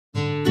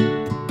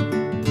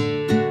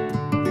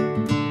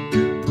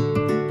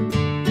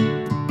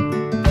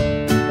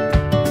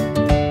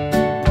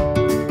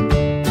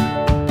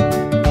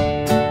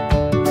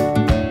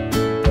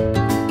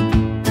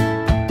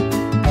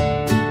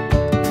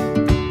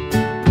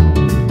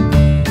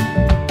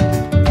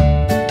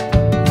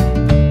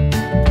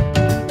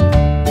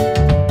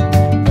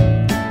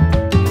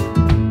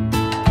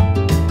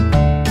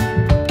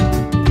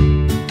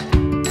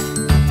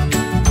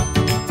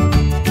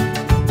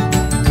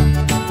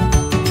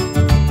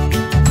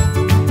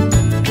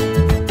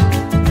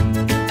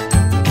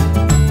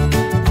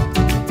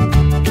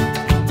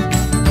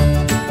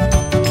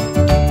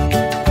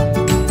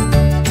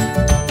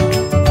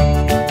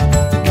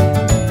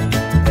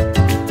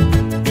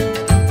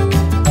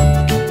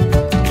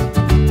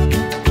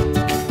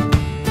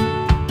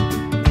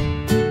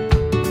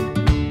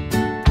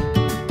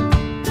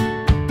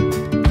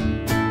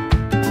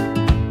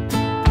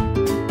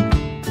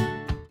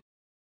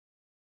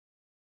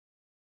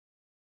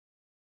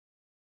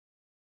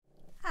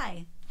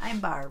Hi,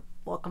 I'm Barb.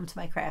 Welcome to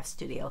my craft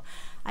studio.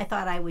 I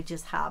thought I would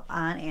just hop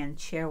on and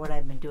share what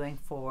I've been doing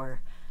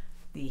for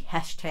the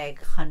hashtag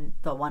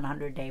the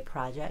 100 day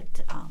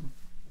project.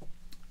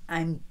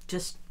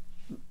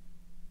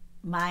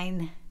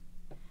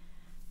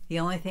 The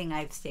only thing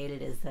I've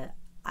stated is that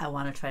I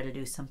want to try to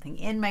do something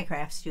in my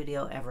craft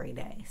studio every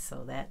day.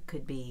 So that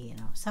could be,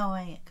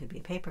 sewing, it could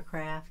be paper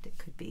craft, it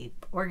could be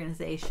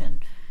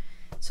organization.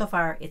 So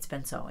far, it's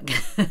been sewing.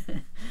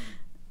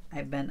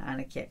 I've been on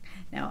a kick.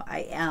 Now,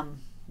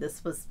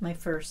 this was my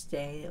first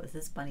day. It was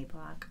this bunny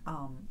block.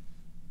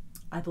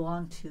 I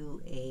belong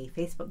to a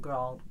Facebook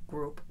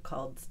group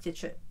called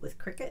Stitch It with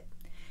Cricut,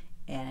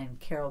 and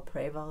Carol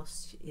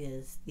Prevost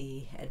is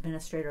the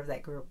administrator of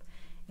that group,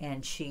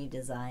 and she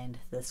designed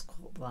this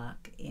quilt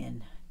block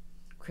in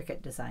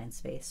Cricut Design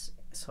Space.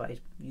 So I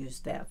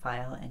used that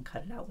file and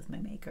cut it out with my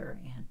maker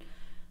and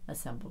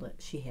assembled it.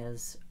 She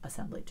has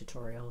assembly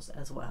tutorials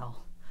as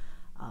well.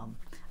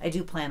 I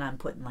do plan on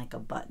putting like a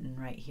button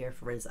right here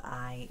for his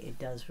eye. It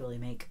does really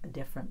make a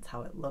difference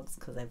how it looks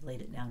because I've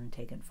laid it down and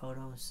taken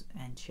photos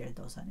and shared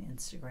those on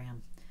Instagram,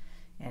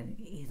 and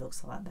he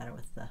looks a lot better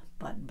with the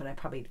button, but I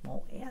probably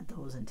won't add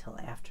those until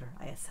after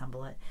I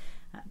assemble it.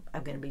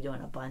 I'm going to be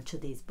doing a bunch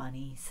of these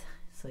bunnies,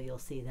 so you'll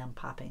see them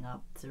popping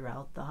up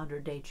throughout the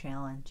 100-day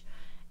challenge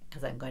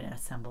because I'm going to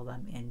assemble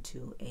them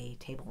into a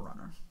table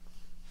runner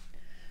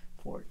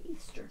for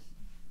Easter.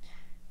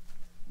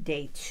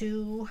 Day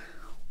 2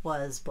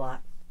 was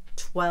block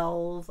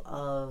 12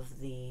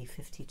 of the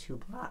 52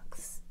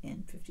 blocks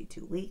in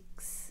 52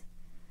 weeks.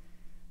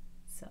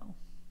 So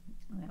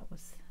that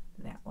was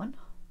that one.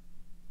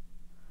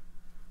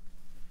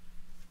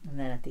 And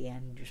then at the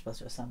end, you're supposed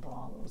to assemble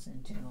all those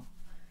into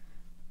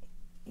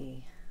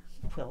a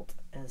quilt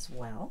as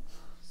well.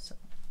 So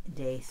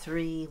day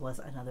 3 was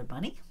another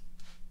bunny.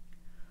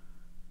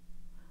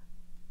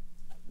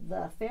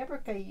 The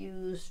fabric I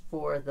used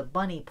for the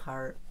bunny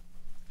part,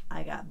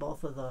 I got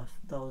both of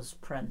those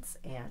prints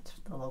at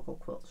the local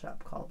quilt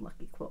shop called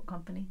Lucky Quilt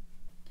Company.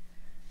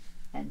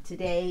 And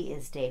today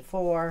is day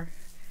 4,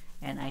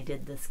 and I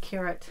did this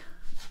carrot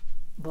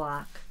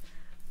block.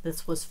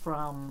 This was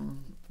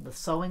from the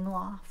Sewing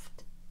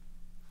Loft.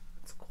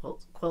 It's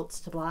quilts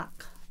to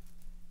block.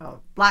 Oh,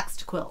 blocks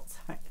to quilts.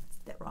 I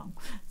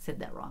said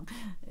that wrong.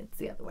 It's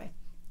the other way.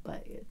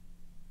 But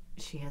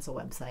she has a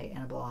website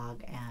and a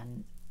blog,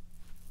 and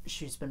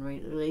she's been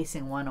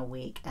releasing one a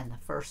week, and the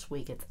first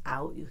week it's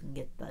out, you can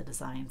get the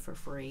design for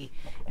free.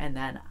 And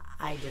then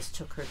I just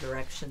took her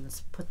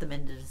directions, put them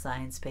into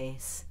Design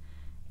Space,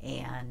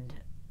 and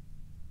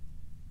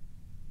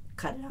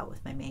cut it out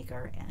with my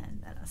maker,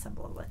 and then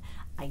assembled it.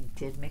 I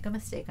did make a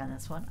mistake on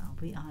this one, I'll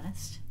be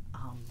honest.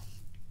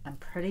 I'm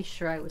pretty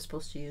sure I was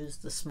supposed to use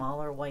the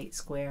smaller white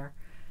square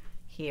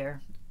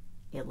here.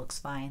 It looks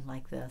fine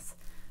like this,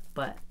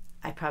 but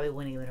I probably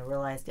wouldn't even have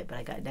realized it, but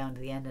I got down to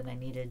the end and I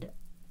needed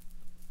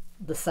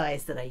the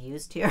size that I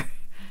used here.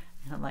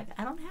 And I'm like,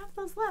 I don't have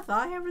those left.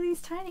 All I have are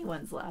these tiny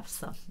ones left.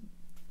 So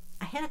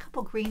I had a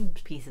couple green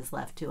pieces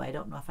left too. I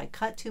don't know if I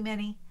cut too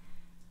many,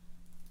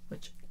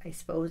 which I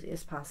suppose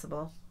is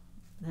possible,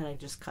 that I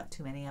just cut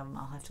too many of them.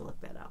 I'll have to look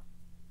that up.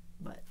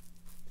 But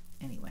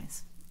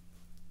anyways,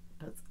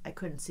 I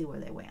couldn't see where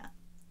they went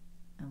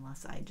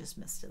unless I just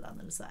missed it on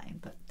the design.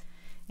 But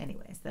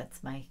anyways,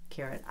 that's my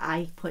carrot.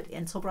 I put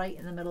Insulbrite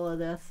in the middle of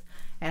this,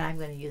 and I'm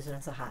going to use it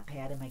as a hot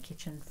pad in my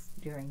kitchen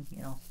during,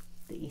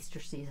 the Easter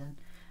season.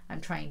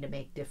 I'm trying to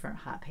make different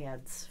hot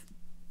pads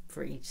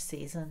for each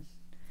season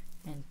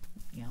and,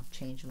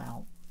 change them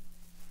out.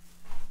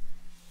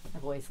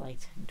 I've always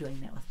liked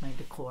doing that with my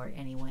decor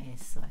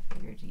anyways, so I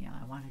figured,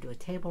 I want to do a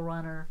table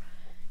runner.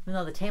 Even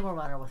though the table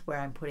runner, with where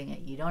I'm putting it,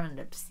 you don't end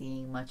up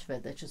seeing much of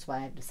it. That's just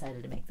why I've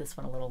decided to make this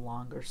one a little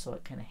longer so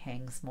it kind of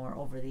hangs more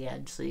over the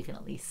edge so you can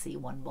at least see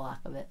one block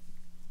of it.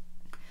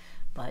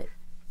 But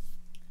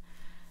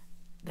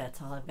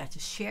that's all I've got to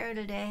share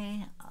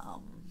today.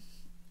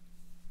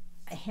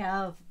 I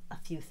have a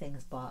few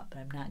things bought, but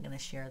I'm not going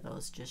to share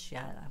those just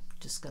yet. I'm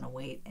just going to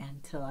wait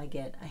until I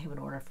have an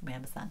order from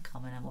Amazon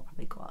coming, and we'll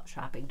probably go out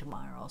shopping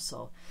tomorrow.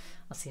 So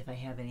I'll see if I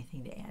have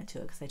anything to add to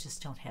it, because I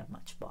just don't have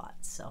much bought.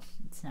 So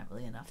it's not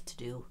really enough to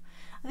do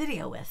a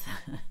video with.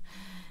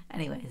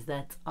 Anyways,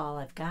 that's all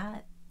I've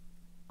got.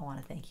 I want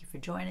to thank you for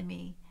joining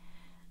me.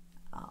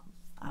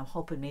 I'm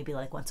hoping maybe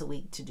like once a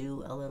week to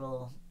do a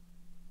little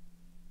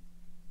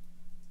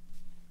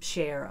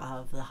share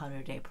of the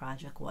 100-day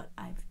project, what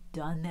I've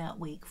done that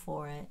week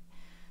for it.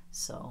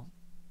 So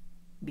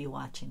be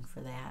watching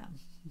for that.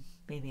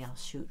 Maybe I'll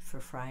shoot for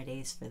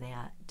Fridays for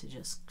that, to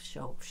just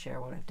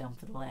share what I've done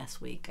for the last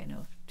week. I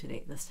know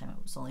this time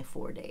it was only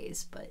 4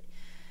 days, but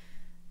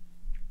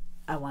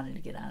I wanted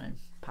to get on and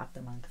pop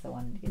them on because I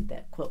wanted to get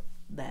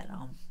that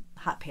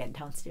hot pad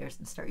downstairs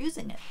and start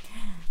using it.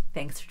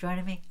 Thanks for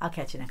joining me. I'll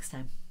catch you next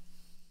time.